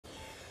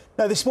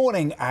Now, this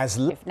morning,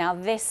 Now,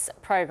 this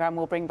programme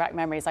will bring back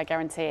memories, I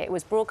guarantee it. It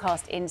was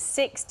broadcast in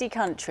 60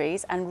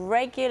 countries and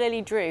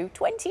regularly drew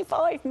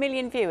 25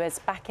 million viewers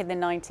back in the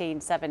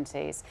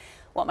 1970s.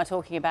 What am I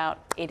talking about?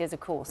 It is, of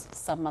course,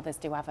 Some Mothers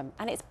Do Have 'Em,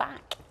 and it's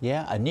back.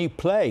 Yeah, a new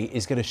play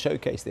is going to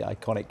showcase the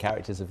iconic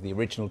characters of the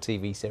original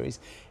TV series,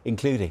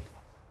 including,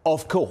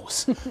 of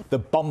course, the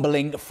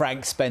bumbling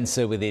Frank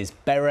Spencer with his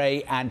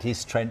beret and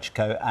his trench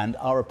coat. And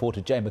our reporter,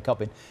 Jane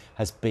McCubbin,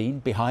 has been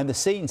behind the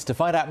scenes to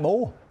find out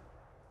more.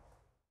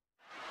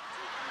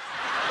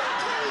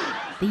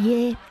 The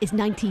year is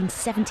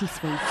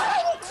 1973.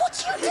 Frank,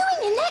 what are you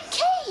doing in that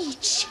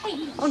cage?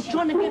 I'm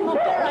trying to get my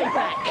beret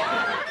back.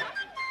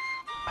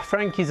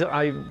 Frank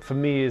for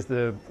me, is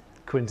the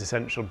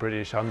quintessential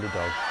British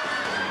underdog.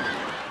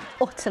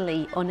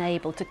 Utterly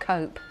unable to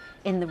cope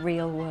in the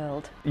real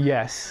world.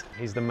 Yes,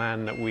 he's the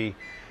man that we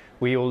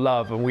all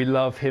love, and we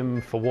love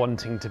him for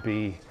wanting to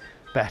be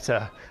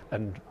better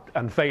and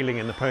failing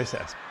in the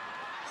process.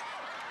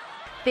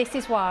 This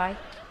is why,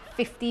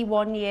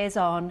 51 years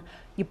on,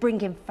 you're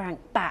bringing Frank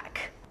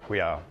back.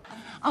 We are.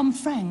 I'm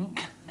Frank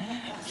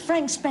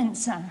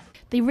Spencer.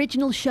 The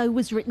original show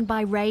was written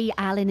by Ray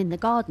Allen in the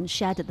garden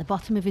shed at the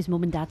bottom of his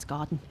mum and dad's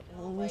garden.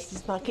 Oh, this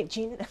is my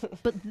kitchen.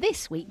 But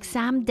this week,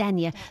 Sam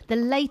Denyer, the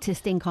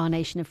latest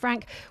incarnation of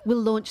Frank, will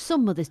launch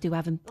Some Mothers Do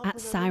Have 'Em at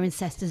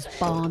Cirencester's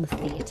Barn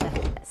Theatre.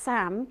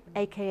 Sam,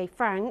 aka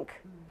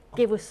Frank,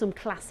 give us some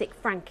classic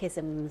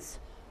Frankisms.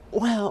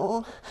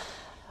 Well,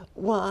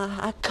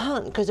 I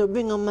can't because I'll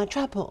ring on my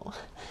treble.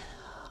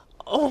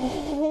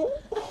 Oh.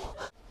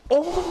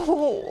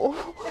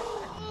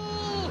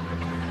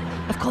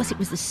 Of course, it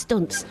was the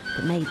stunts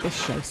that made this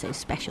show so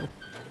special.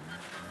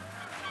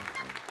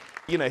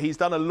 You know, he's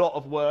done a lot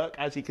of work,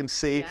 as you can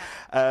see,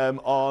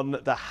 on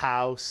the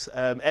house.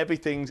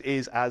 Everything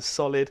is as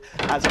solid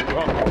as a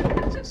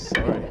rock.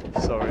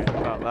 Sorry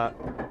about that.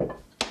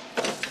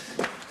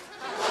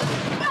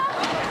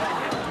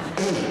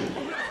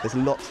 There's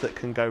lots that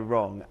can go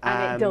wrong.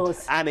 And it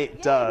does. And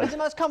it does. It's the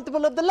most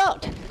comfortable of the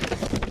lot.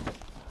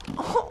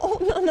 Oh,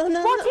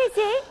 no. What is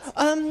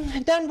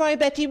it? Don't worry,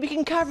 Betty. We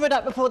can cover it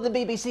up before the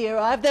BBC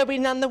arrive. They'll be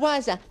none the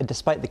wiser.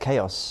 Despite the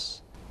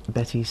chaos,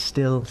 Betty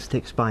still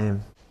sticks by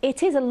him.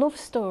 It is a love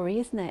story,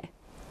 isn't it?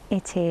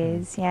 It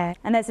is, yeah.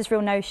 And there's this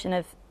real notion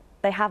of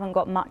they haven't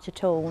got much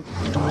at all.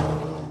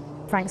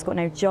 Frank's got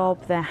no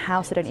job, their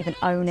house, they don't even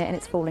own it, and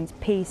it's falling to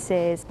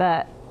pieces,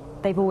 but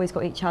they've always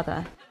got each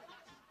other.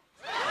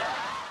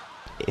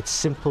 It's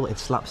simple,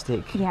 it's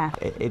slapstick. Yeah.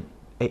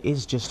 It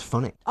is just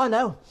funny. Oh,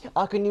 no.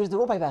 I can use the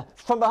wallpaper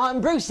from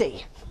behind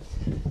Brucey.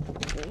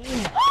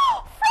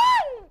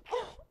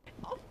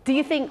 Do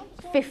you think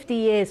 50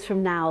 years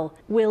from now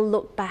we'll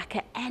look back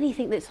at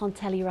anything that's on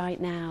telly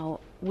right now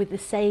with the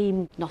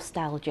same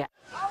nostalgia?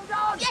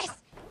 Yes!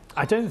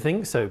 I don't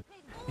think so.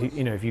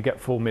 You know, if you get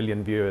 4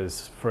 million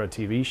viewers for a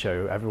TV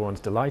show, everyone's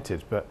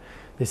delighted. But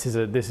this is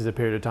a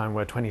period of time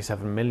where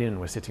 27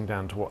 million were sitting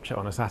down to watch it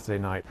on a Saturday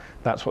night.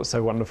 That's what's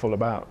so wonderful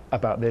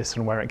about this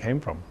and where it came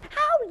from.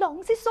 How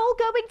long's this all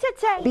going to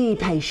take? Be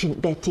patient,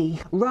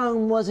 Betty.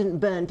 Rome wasn't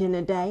burnt in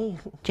a day.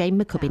 Jane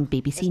McCubbin,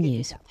 BBC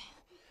News.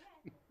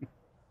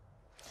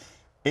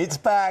 It's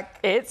back.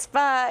 It's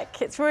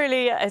back. It's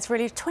really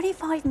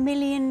 25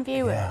 million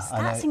viewers. Yeah,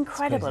 I That's know,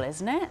 incredible, it's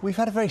isn't it? We've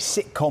had a very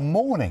sitcom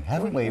morning,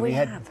 haven't we? We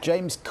had have.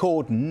 James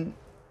Corden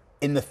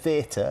in the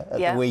theatre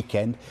at the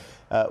weekend,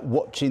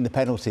 watching the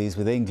penalties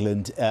with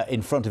England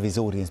in front of his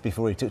audience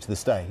before he took to the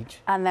stage.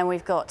 And then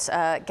we've got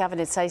Gavin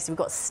and Stacey. We've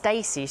got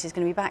Stacey. She's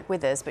going to be back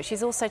with us, but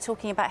she's also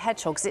talking about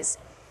hedgehogs.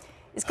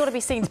 It's got to be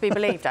seen to be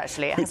believed,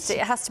 actually. It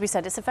has to be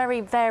said. It's a very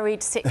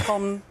varied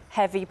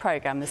sitcom-heavy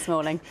programme this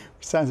morning.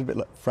 Which sounds a bit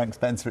like Frank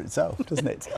Spencer itself, doesn't it?